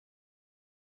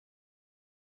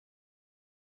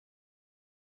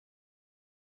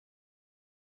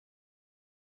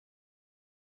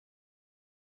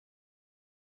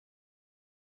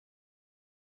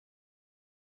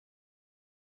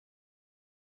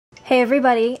Hey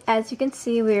everybody, as you can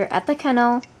see we're at the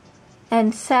kennel,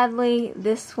 and sadly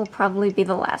this will probably be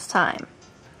the last time,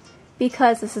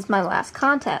 because this is my last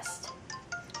contest.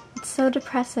 It's so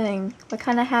depressing, but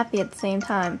kinda happy at the same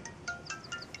time.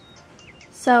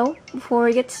 So, before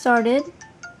we get started,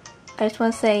 I just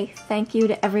want to say thank you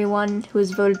to everyone who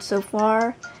has voted so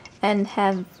far and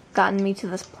have gotten me to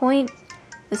this point.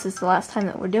 This is the last time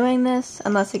that we're doing this,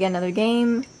 unless I get another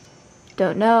game.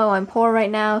 Don't know, I'm poor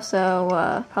right now,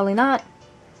 so probably not.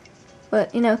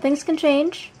 But, you know, things can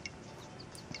change.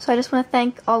 So I just want to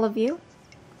thank all of you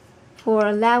for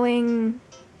allowing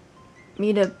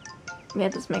me to... Yeah,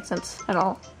 it doesn't make sense at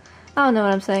all. I don't know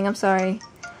what I'm saying, I'm sorry.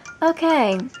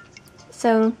 Okay,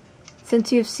 so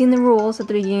since you've seen the rules at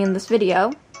the beginning of this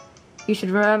video, you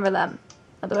should remember them.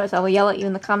 Otherwise I will yell at you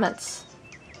in the comments.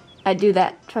 I do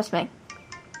that, trust me.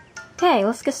 Okay,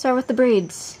 let's get started with the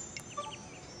breeds.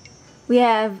 We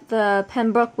have the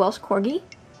Pembroke Welsh Corgi,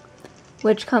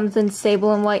 which comes in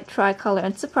sable and white, tricolor,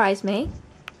 and surprise me.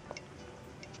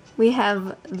 We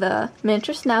have the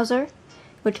miniature Schnauzer,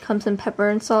 which comes in pepper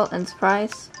and salt and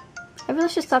surprise. I really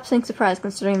should stop saying surprise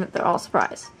considering that they're all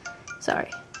surprise. Sorry,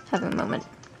 having a moment.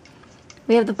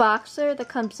 We have the Boxer that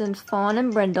comes in fawn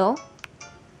and brindle.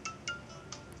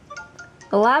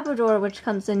 The Labrador, which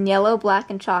comes in yellow, black,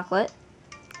 and chocolate.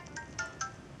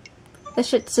 The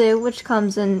Shih Tzu, which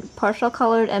comes in partial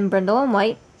colored and brindle and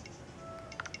white.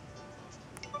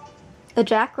 The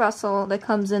Jack Russell that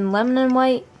comes in lemon and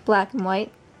white, black and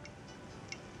white.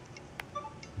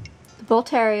 The Bull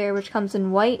Terrier, which comes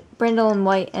in white, brindle and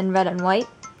white, and red and white.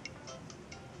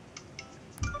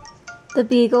 The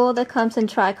Beagle that comes in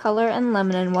tricolor and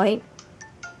lemon and white.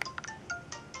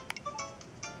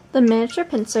 The Miniature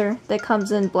Pincer that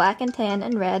comes in black and tan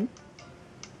and red.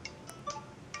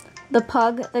 The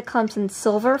Pug that comes in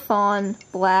silver fawn,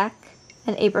 black,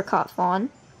 and apricot fawn.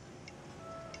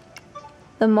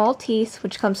 The Maltese,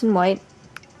 which comes in white.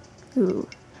 Ooh.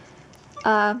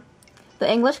 The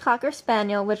English Cocker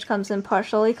Spaniel, which comes in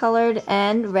partially colored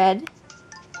and red.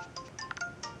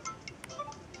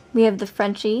 We have the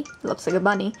Frenchie, it looks like a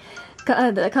bunny,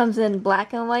 that comes in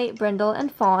black and white, brindle,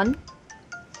 and fawn.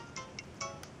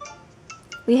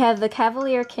 We have the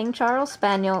Cavalier King Charles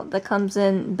Spaniel that comes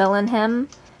in Bellingham,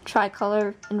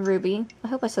 tricolor, and ruby. I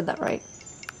hope I said that right.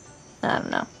 I don't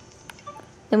know.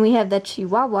 Then we have the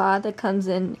Chihuahua that comes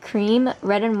in cream,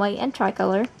 red and white, and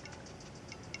tricolor.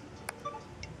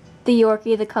 The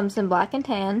Yorkie that comes in black and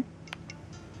tan.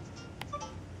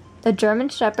 The German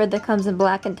Shepherd that comes in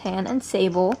black and tan and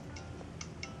sable.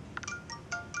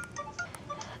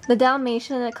 The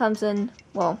Dalmatian that comes in,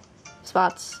 well,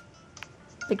 spots.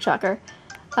 Big shocker.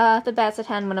 The Basset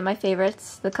Hound, one of my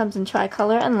favorites, that comes in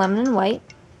tricolor and lemon and white.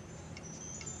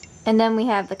 And then we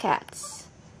have the cats.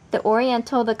 The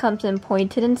Oriental that comes in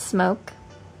pointed and smoke.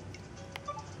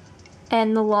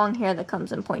 And the long hair that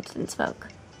comes in pointed and smoke.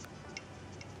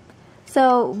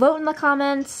 So, vote in the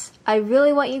comments. I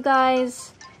really want you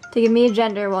guys to give me a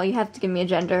gender. Well, you have to give me a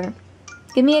gender.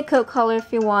 Give me a coat color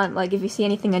if you want. Like, if you see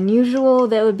anything unusual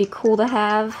that would be cool to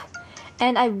have.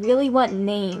 And I really want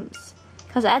names.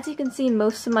 Because as you can see,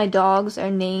 most of my dogs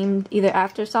are named either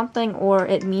after something or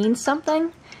it means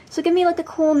something. So give me like a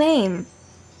cool name.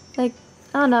 Like,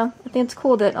 I don't know, I think it's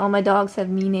cool that all my dogs have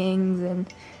meanings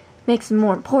and makes them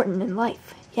more important in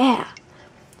life. Yeah!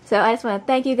 So I just want to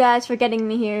thank you guys for getting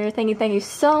me here. Thank you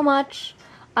so much.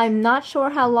 I'm not sure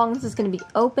how long this is going to be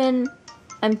open.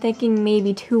 I'm thinking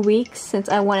maybe 2 weeks since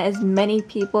I want as many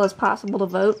people as possible to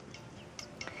vote.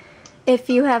 If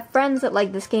you have friends that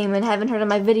like this game and haven't heard of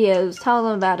my videos, tell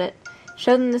them about it.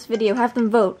 Show them this video, have them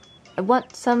vote. I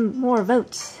want some more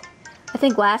votes. I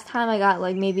think last time I got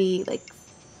like maybe like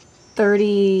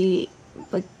 30,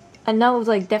 like, I know it was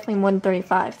like definitely more than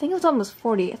 35. I think it was almost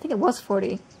 40. I think it was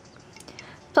 40.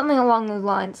 Something along those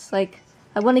lines. Like,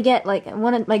 I want to get like,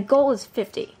 my goal is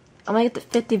 50. I want to get to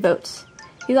 50 votes.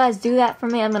 If you guys do that for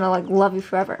me, I'm going to like love you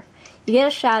forever. You get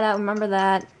a shout out, remember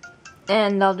that.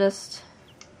 And I'll just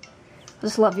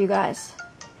love you guys.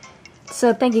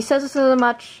 So thank you so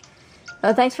much.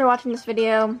 Thanks for watching this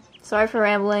video. Sorry for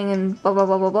rambling and blah blah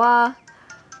blah blah blah.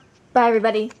 Bye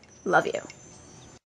everybody. Love you.